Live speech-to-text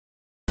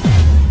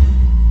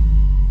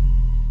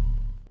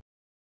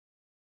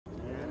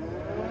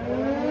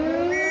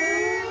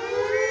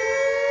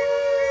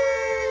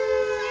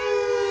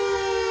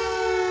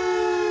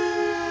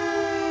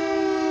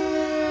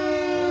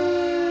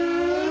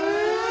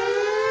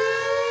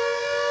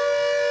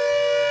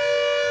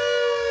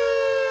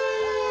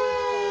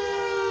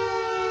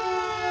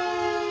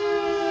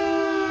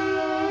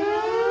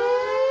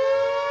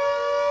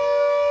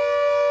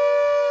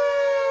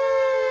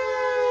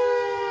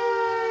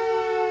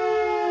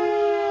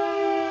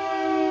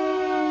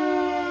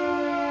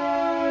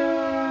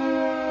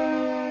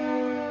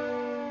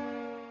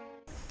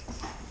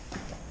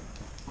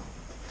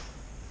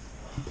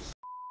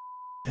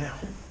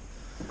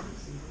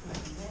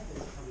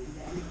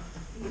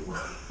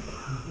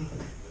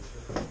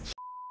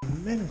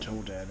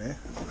Mental down here.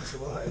 That's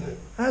alright, isn't it?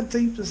 How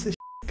deep does this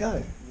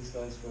go? This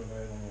goes for a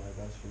very long way. It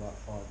goes for like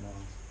 5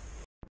 miles.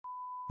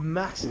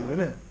 Massive,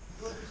 isn't it?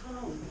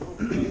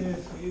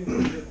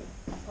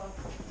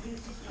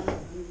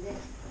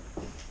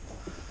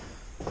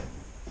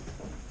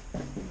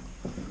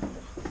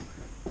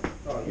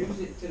 Right, use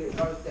it till it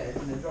goes dead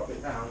and then drop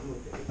it down and we'll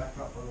pick it back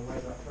up on the way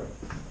back through.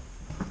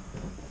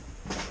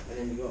 And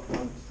then you've got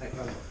one to take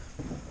over.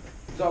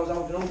 So I was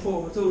holding all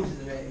 4 of the torches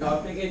in it and I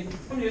was thinking,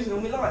 I'm using all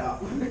my light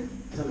up.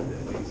 It's a little bit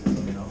of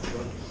weakness, you know.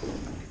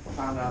 I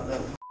found out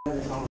that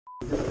every time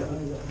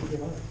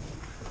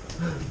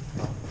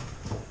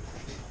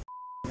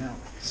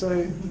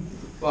So,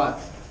 right.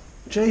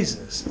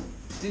 Jesus.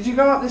 Did you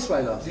go up this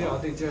way last time? Yeah,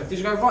 I did, yeah. Did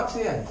you go right to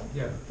the end?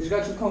 Yeah. Did you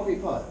go to the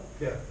concrete pipe?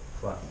 Yeah.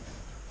 Right.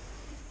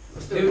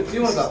 Do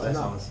you want to go up there,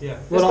 Thomas? Yeah.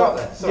 Let's go up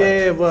there. Sorry.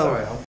 Yeah, well,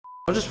 Sorry,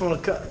 I just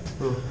want to cut.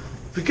 It'd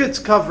be good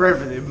to cover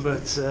everything,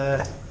 but. So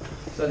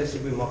this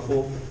will be my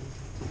 4th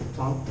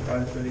time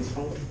going through these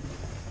ponds.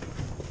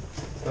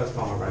 First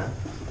time around.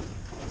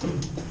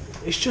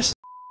 It's just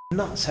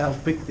nuts how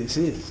big this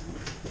is.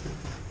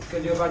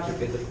 Can you imagine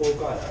being the poor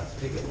guy that's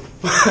digging?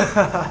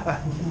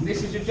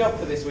 This is your job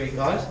for this week,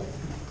 guys.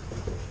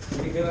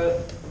 You're going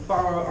to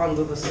burrow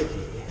under the city.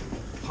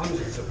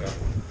 Hundreds of them.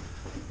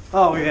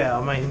 Oh yeah,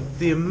 I mean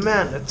the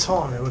amount of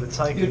time it would have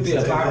taken. You'd be to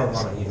a do barrel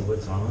this. runner, you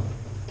would, Simon.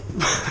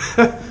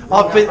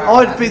 I'd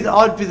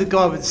be the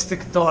guy with a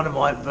stick of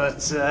dynamite,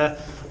 but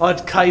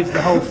I'd cave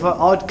the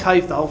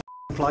whole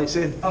place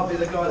in. I'll be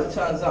the guy that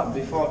turns up and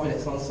be 5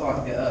 minutes on site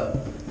and get hurt.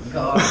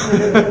 Go,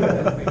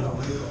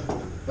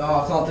 oh,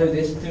 I can't do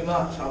this too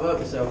much. I'll hurt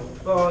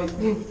myself. Bye.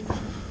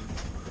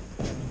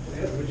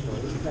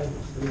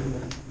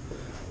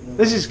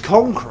 This is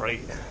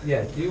concrete.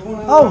 Yeah. Do you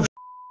want to? Oh,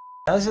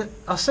 that's it.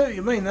 I see what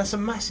you mean. That's a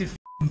massive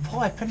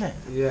pipe, isn't it?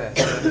 Yeah.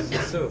 So it's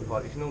a sewer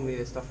pipe. You can normally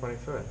hear stuff running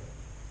through it.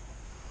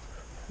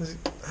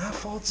 How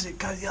far does it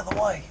go the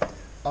other way?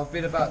 I've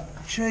been about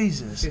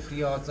Jesus. 50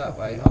 yards that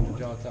way, 100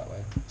 yards that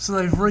way. So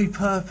they've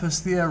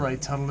repurposed the air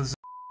raid tunnel as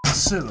a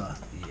sewer.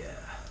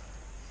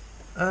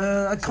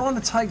 Yeah. It kind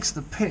of takes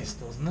the piss,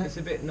 doesn't it? It's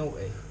a bit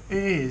naughty. It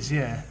is,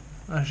 yeah.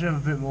 I should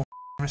have a bit more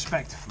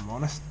respect, if I'm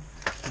honest.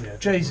 Yeah.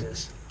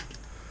 Jesus.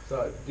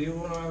 So, do you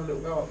want to have a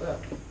little go up there?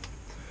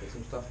 Get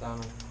some stuff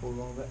down and pull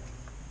along a bit?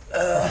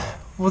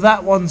 Well,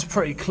 that one's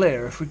pretty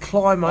clear. If we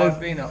climb I've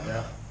over, been up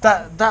there.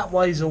 that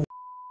way's all.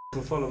 You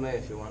can follow me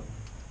if you want.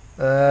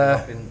 Uh,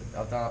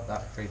 I've done up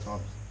that 3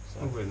 times. So.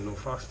 I'm going a little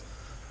fast.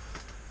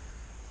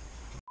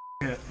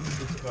 Yeah.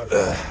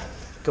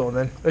 Go on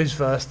then. Who's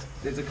first?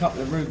 There's a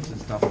couple of roots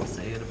and stuff I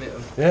see, and a bit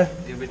of Yeah.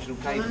 the original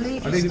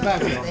pavement. I need it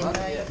back.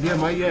 Yeah, Yeah,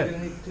 mate, yeah. You're going to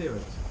need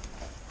clearance.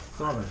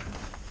 Simon.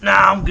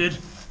 Nah, I'm good.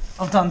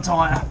 I've done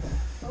tighter.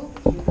 Oh,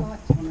 you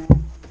lights on there.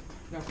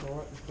 That's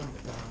alright, just dump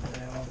it down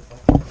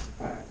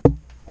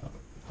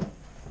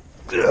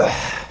there.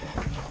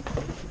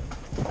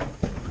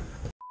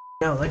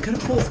 Now they could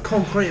have bought the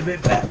concrete a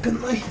bit better,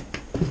 couldn't they?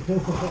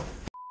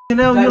 You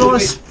know, They you're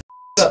would like be-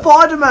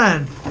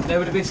 Spider-Man. They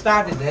would have been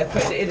standing there,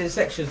 putting it in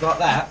sections like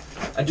that,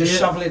 and just Yeah.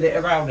 shoveling it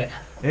around it.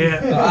 Yeah.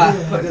 Like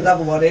that, putting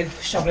another one in,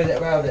 shoveling it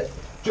around it.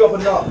 Job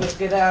and up, let's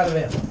get out of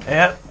it.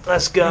 Yeah.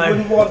 Let's You go.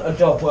 wouldn't want a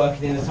job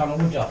working in the tunnel,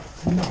 would you?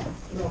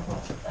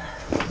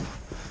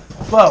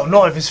 Well,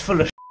 not if it's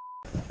full of.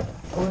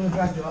 I wouldn't have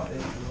dragged you up there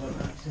if you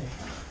weren't actually.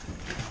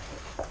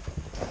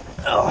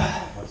 Oh.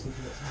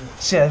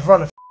 See, they've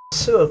run a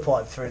sewer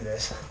pipe through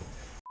this.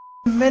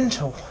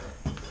 Mental.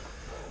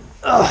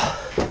 Ugh.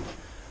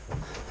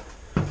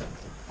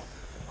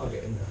 I'll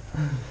get in there.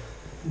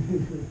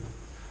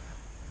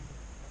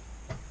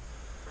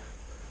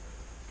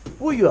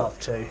 What are you up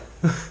to?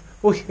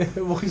 what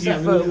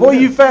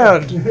you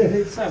found?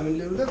 It's having a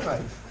little look,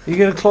 mate. You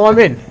gonna climb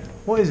in?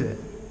 What is it?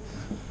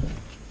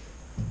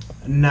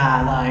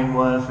 Nah, that ain't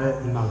worth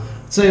it. No.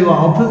 Tell you what,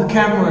 I'll put the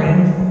camera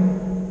in.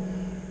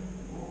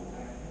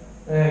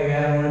 There you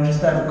go, and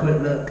just have a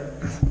quick look.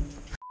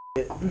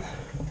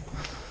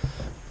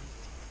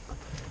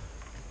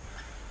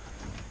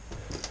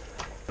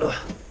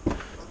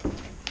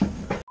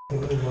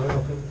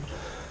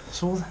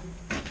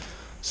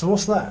 So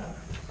what's that?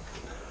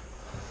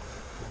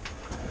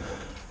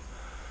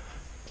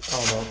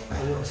 Oh well.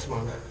 A little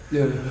smile.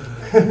 Yeah.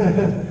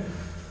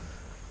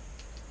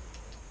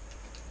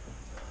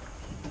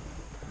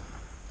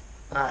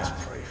 That's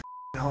pretty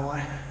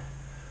high.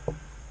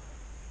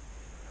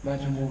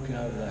 Imagine walking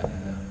over that in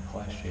the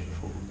high street and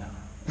falling down.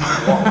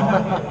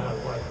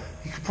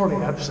 You could probably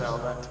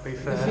abseil that, to be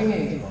fair. The thing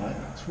is, right,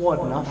 It's wide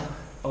enough.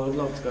 I would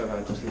love to go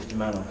around just lifting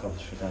manhole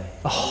covers for a day.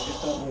 Oh. I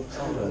just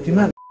don't want to. The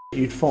amount of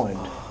you'd find.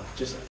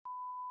 Just.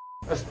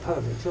 That's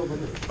perfect job,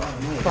 isn't it?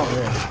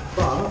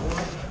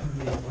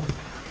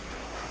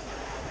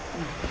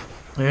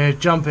 Yeah,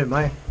 jump it,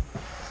 mate.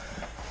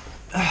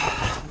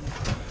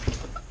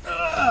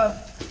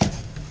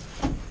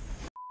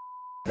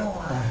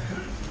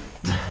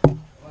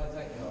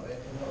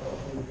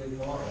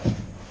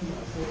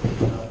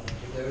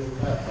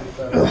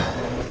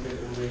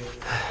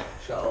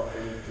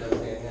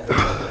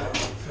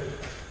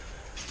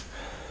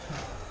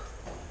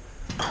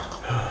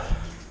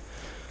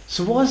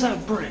 So why is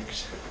that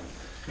bricked?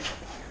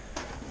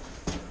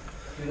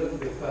 If you look a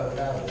bit further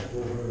down, there's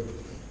more room.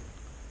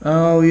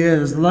 Oh yeah,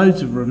 there's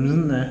loads of rooms,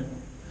 isn't there?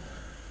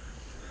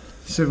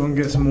 See if I can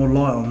get some more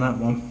light on that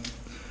one.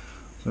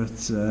 But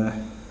so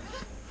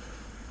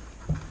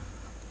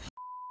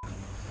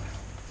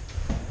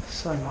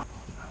much.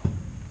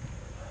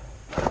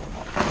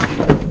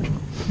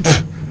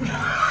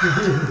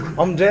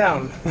 I'm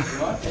down.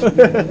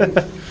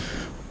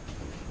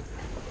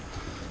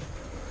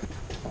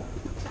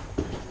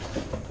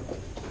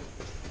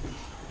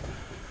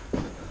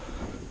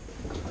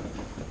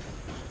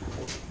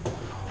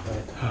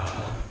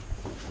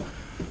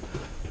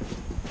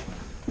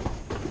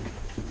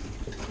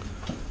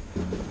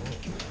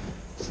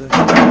 So,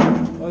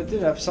 I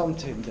did have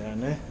something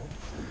down there.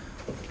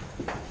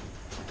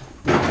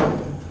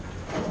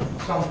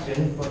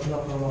 Something, but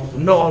not a lot.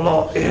 Not a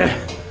lot,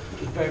 yeah.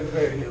 Very,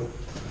 very little.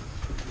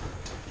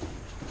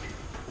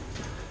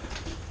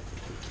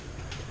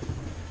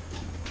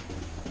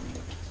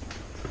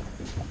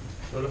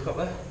 Wanna look up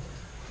there?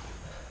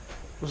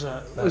 What's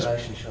that? It's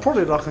Ventilation shaft.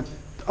 probably like a.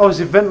 Oh, is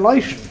it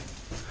ventilation?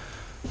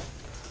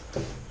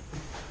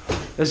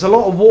 There's a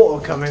lot of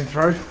water coming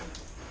through.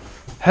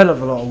 Hell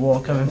of a lot of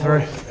water coming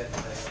through.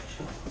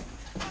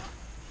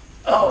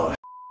 Oh,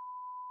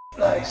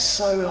 that is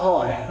so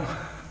high.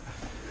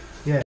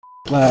 Yeah,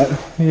 that.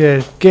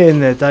 Yeah, get in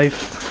there, Dave.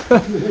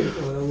 Get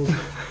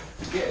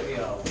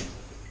the old.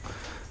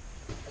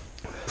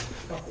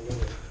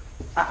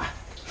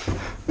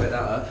 Bet that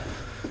up.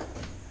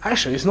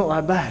 Actually, it's not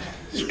that bad.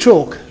 It's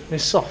chalk.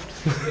 It's soft.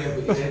 Yeah,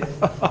 but you did.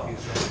 Fucking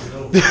soft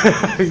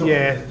and all.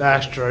 Yeah,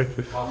 that's true.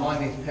 Oh,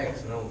 mine needs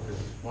pegs and all because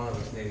one of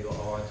us nearly got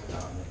our eyes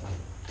cut out.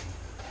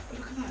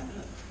 Look at that,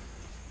 look.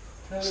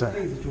 No, So-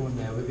 these are drawn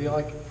there with the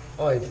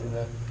eyes and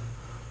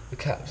the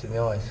caps in the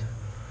eyes.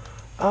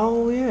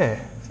 Oh yeah.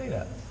 See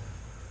that?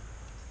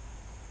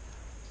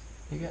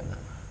 You getting that?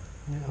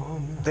 Yeah,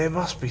 There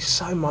must be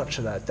so much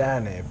of that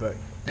down here, but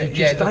you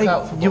yeah, just look ain't,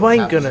 out for you bottom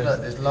ain't caps. gonna.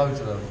 Look, there's loads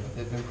of them.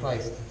 They've been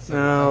placed.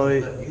 No, Look,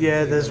 you can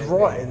yeah, see there's them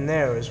right there. in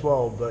there as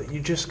well, but you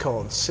just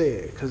can't see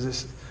it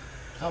because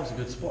That was a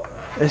good spot.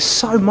 there's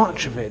so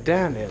much of it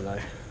down here though.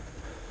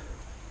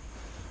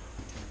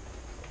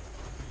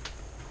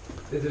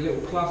 There's a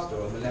little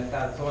cluster on the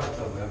left-hand side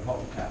somewhere,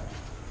 bottom cap.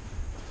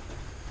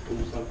 All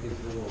sunk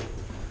into the wall.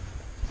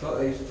 It's like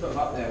they used to put them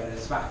up there and then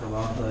smack them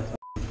after they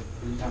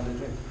used to have the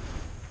drink.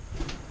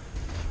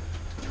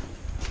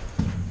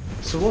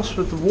 So what's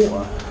with the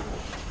water?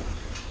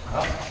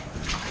 Up.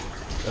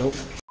 Oh,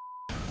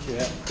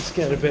 yeah, it's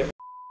getting a bit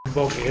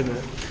boggy, isn't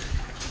it?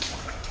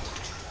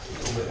 A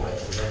little bit wet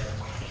today.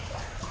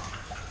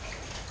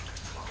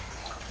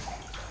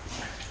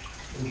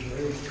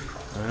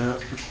 Yeah.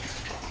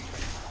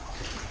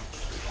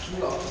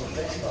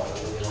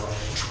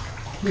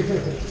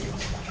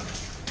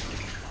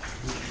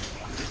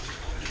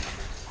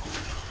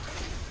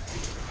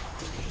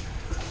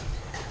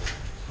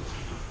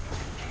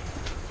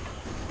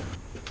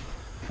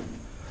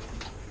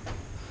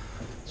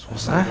 So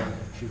what's that?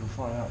 If you can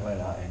find out where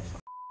that is.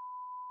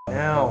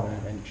 Now.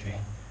 Entry.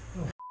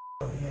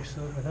 Yes,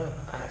 over there.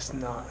 That's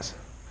nuts.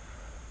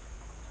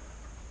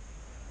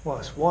 Well,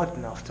 it's wide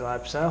enough to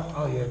abseil.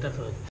 Oh yeah,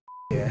 definitely.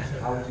 Yeah.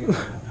 How do you You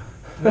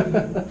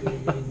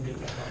can get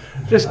back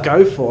up. Just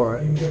go for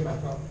You it. can get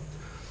back up.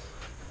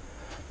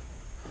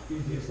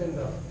 Use the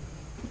ascender.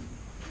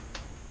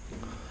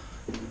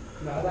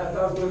 Now that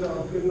does look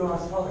like a good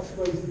nice height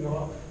squeeze to go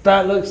up.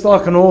 That looks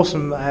like an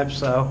awesome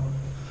abseil.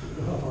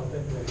 Oh,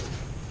 definitely.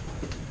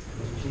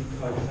 cheap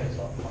code tastes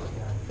like fucking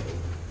hand.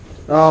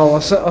 Oh, I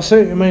see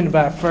what you mean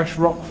about fresh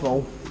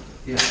rockfall.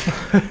 Yeah.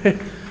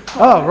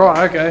 Oh,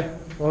 right, okay.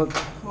 Well,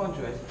 Come on,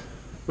 Trace.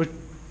 Which-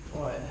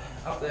 Right,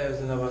 up there is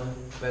another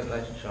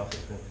ventilation shaft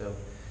that's been filled.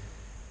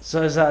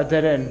 so is that a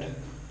dead end?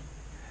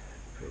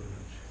 Pretty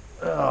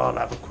much. Oh, I'll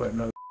have a quick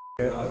look.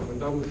 We're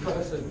done with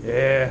person.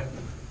 Yeah.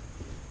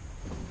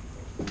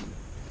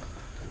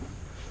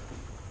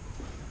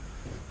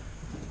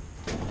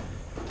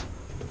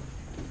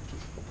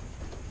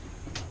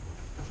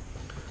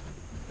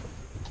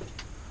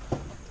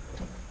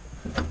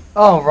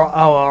 Oh, right.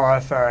 Oh,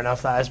 alright, fair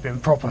enough. That has been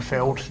proper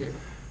filled.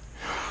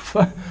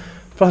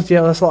 Bloody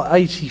hell, that's like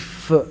 80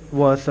 foot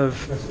worth of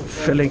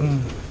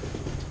filling.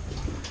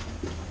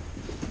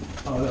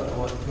 Oh, look, I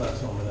want the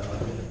first one with that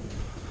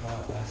one.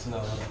 Right, that's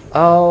another one.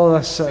 Oh,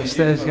 that's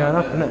stairs going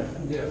up, isn't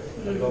it?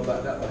 Yeah, go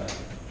back that way.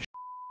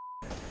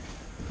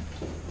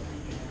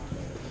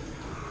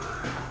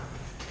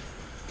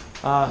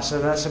 Ah, so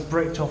that's a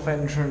bricked off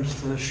entrance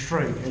to the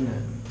street, isn't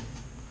it?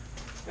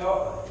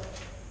 Yeah.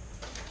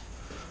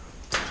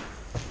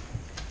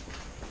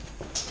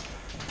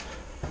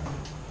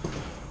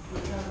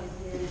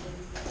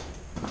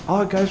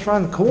 Oh, it goes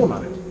round the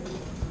corner.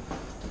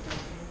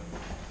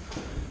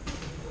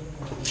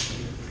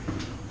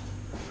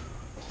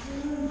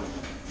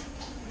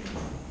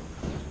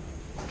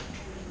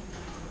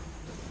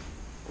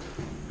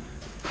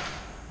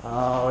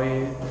 Oh,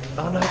 yeah.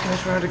 Oh no, it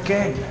goes round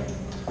again.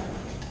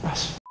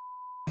 That's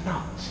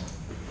nuts.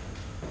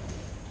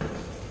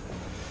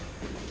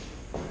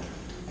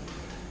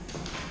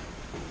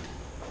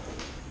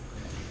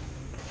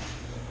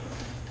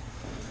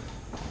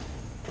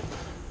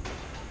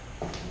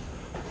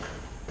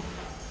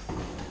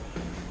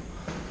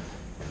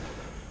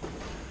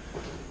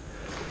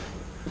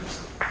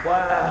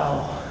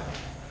 Wow.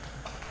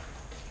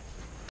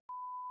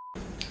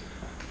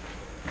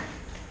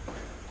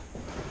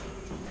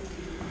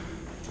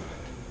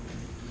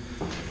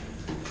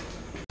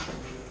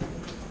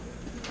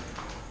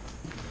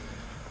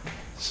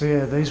 So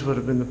yeah, these would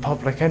have been the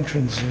public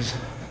entrances.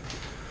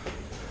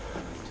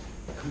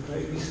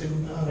 Completely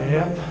simple.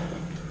 Yep.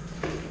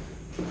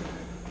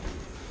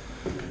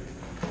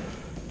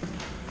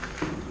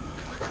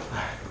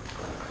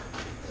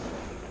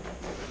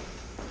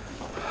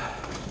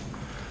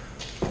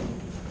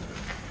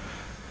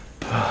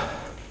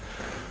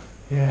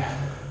 Yeah.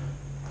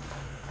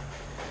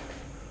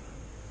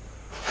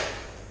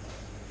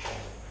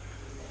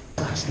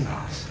 That's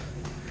nice.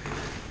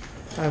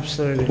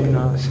 Absolutely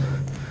nice.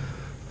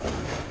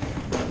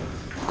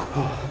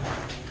 Oh,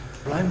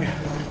 blame you.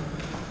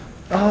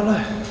 Oh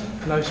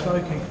no, no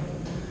smoking.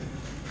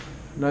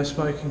 No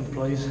smoking,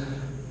 please.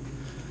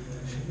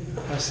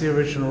 That's the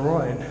original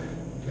writing.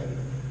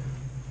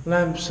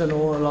 Lamps and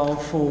oil are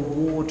for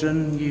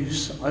warden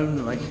use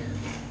only.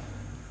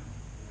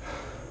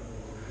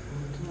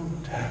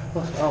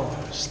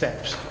 Oh,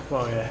 steps.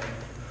 Well, yeah.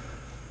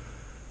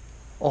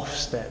 Off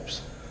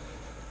steps.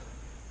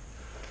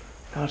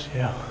 Bloody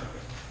hell.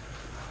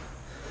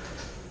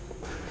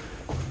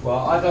 Well,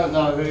 I don't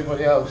know if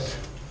anybody else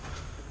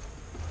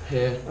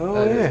here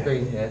that's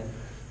been here.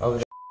 I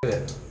was with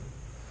it.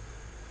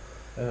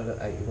 Look,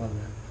 81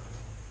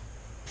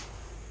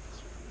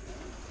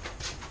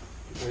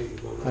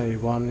 now.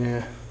 81,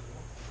 yeah.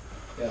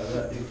 Yeah,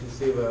 look, you can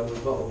see where all the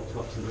bottle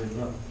tops have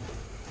been, look.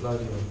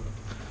 Loads of them.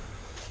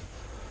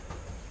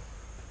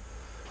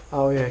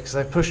 Oh yeah, because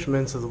they pushed them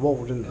into the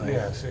wall, didn't they?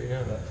 Yeah, see,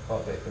 yeah. That's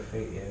quite a bit of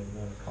graffiti and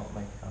can't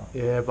make it up.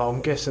 Yeah, but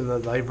I'm guessing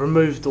that they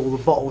removed all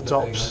the bottle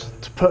tops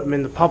to put them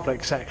in the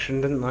public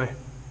section, didn't they?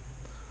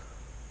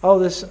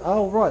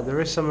 Oh right, there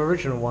is some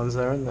original ones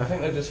there, isn't I there?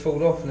 think they just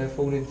fallen off and they've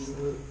fallen into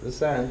the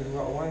sand and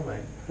rot away,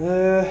 mate.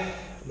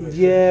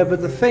 Yeah,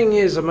 but the thing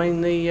is, I mean,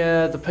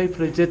 the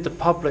people who did the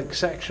public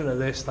section of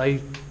this,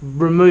 they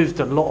removed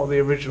a lot of the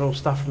original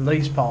stuff from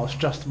these parts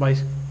just to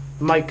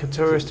make a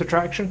tourist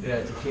attraction.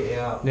 Yeah, to kit it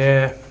out.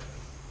 Yeah.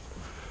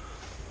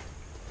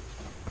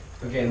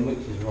 Again, which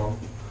is wrong.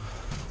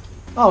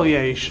 Oh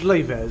yeah, you should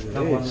leave it as it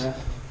That one is. there.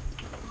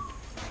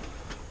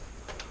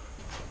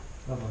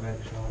 Another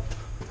bench line.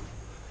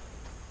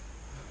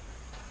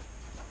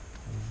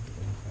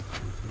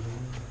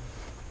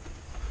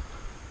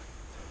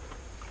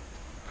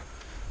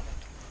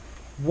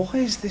 Why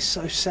is this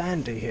so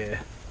sandy here?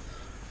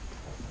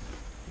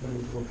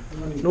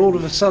 And all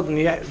of a sudden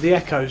the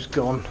echo's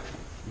gone.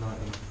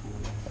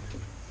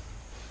 1940.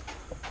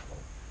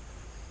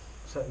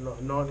 Is that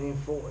not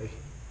 1940?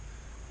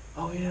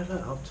 Oh yeah,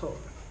 look up top,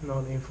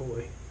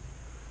 1940.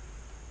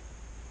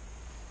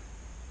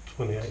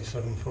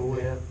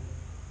 28,740. Yeah.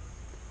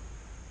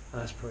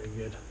 That's pretty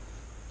good.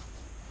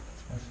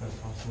 That's first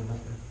time seeing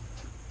nothing.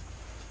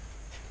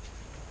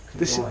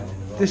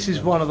 This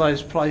is one of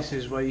those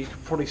places where you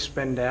could probably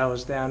spend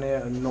hours down here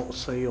and not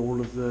see all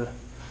of the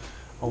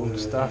old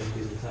stuff.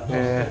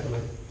 Yeah.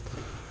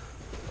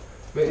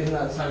 But isn't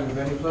that the same with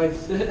any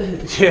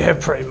place? Yeah,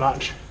 pretty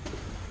much.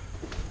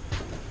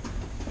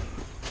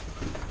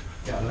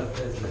 Yeah, look,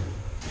 there's the.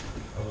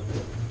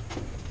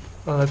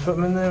 Oh, they put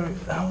them in there.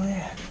 Oh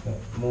yeah.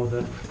 More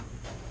than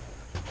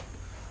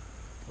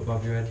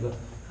above your head, look.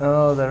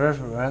 Oh, they're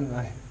everywhere, aren't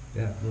they?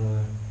 Yeah,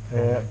 more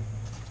than. Yeah.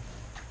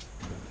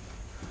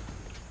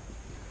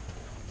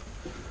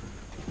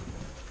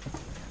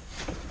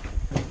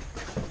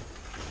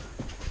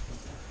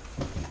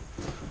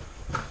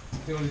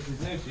 All this is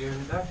new to you,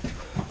 isn't it?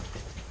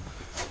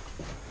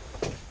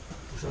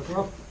 What's that,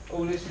 Rob?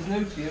 All this is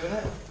new to you, isn't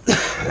it?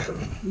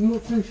 I'm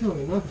not too sure,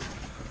 you know.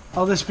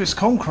 Oh, this bit's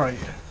concrete.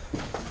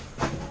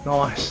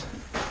 Nice.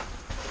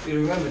 You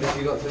remember if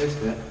you got to this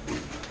bit?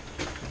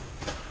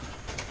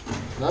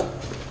 No?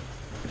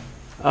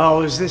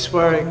 Oh, is this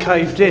where it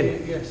caved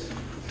in? Yes.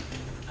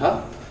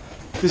 Huh?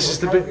 This is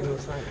the bit.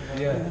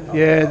 Yeah.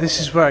 Yeah, this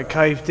is where it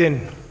caved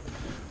in.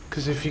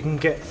 Because if you can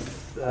get,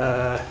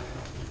 I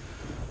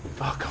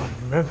can't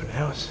remember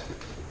now.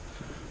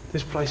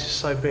 This place is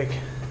so big.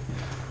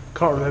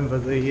 Can't remember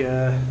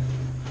the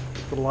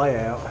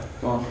layout.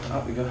 Go on,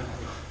 up we go.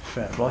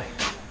 Fair play.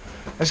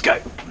 Let's go.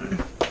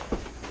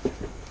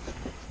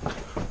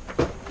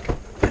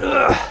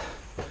 Ugh.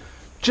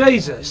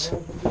 Jesus,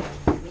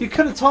 you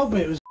could have told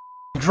me it was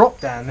a drop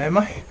down there,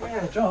 mate.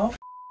 Yeah, job.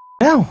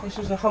 Now, This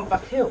was a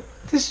humpback hill.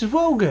 this is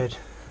well good.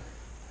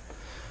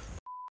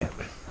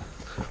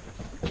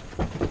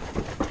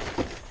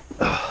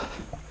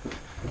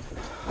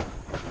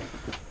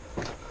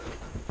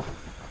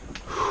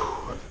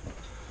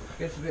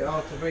 Gets a bit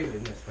hard to breathe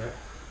in this bit.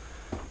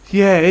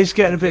 Yeah, it's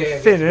getting a bit Yeah,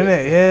 thin, it's a isn't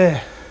bit it? Yeah.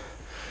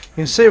 You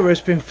can see where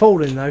it's been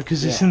falling though,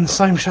 because it's Yeah. in the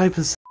same shape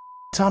as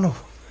the tunnel.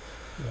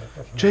 Yeah,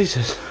 definitely.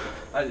 Jesus.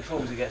 As it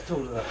falls, it gets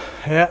taller though.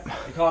 Yep.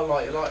 You can't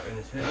light your lighter in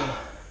this bit.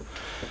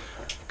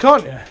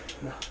 Can't you?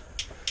 No.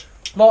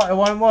 Lighter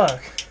won't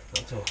work.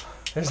 Not at all.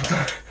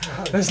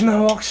 There's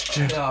no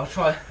oxygen. Yeah, I'll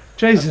try.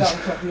 Jesus.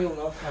 I'll top the hill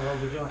now. How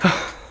long we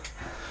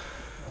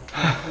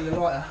with the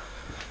lighter,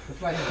 the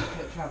flame just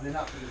kept travelling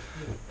up with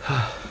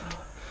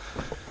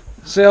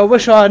the See, I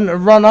wish I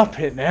hadn't run up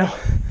it now.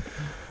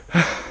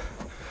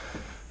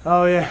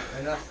 Oh yeah.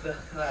 And that's the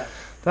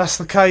That's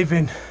the cave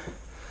in.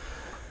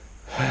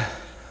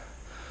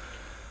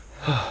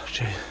 Oh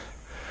jeez.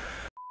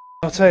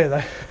 I'll tell you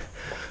though,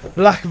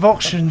 the lack of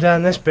oxygen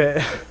down this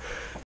bit,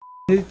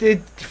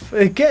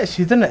 it gets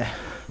you, doesn't it?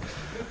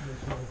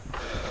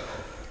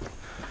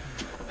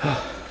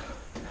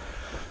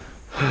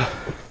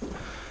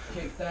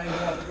 Kick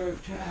Dave out the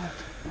group chat.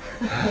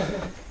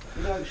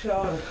 No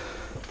show.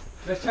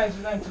 Let's change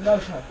the name to No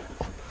Show.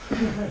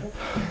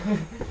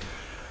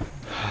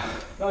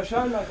 No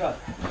show, no go.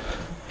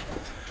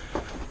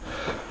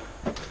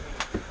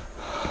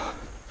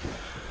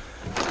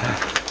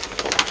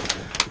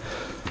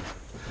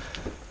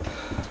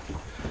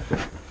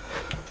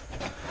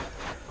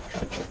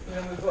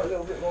 Then we've got a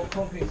little bit more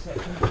concrete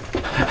section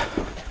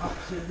up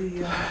to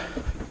the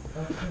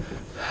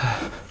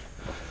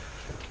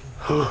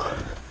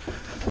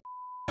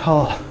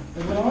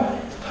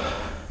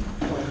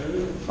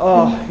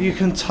Oh, you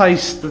can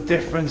taste the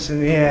difference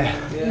in the air.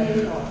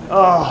 yeah.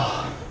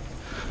 Oh,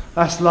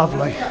 that's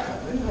lovely.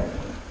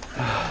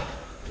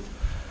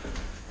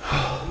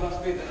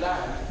 Must be the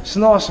land. It's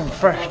nice and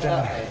fresh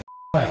down here.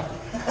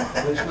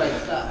 Which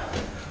makes that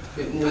a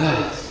bit more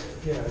dense.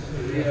 Yeah,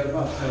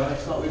 right, so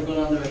it's like we've gone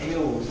under a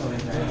hill or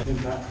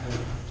something now.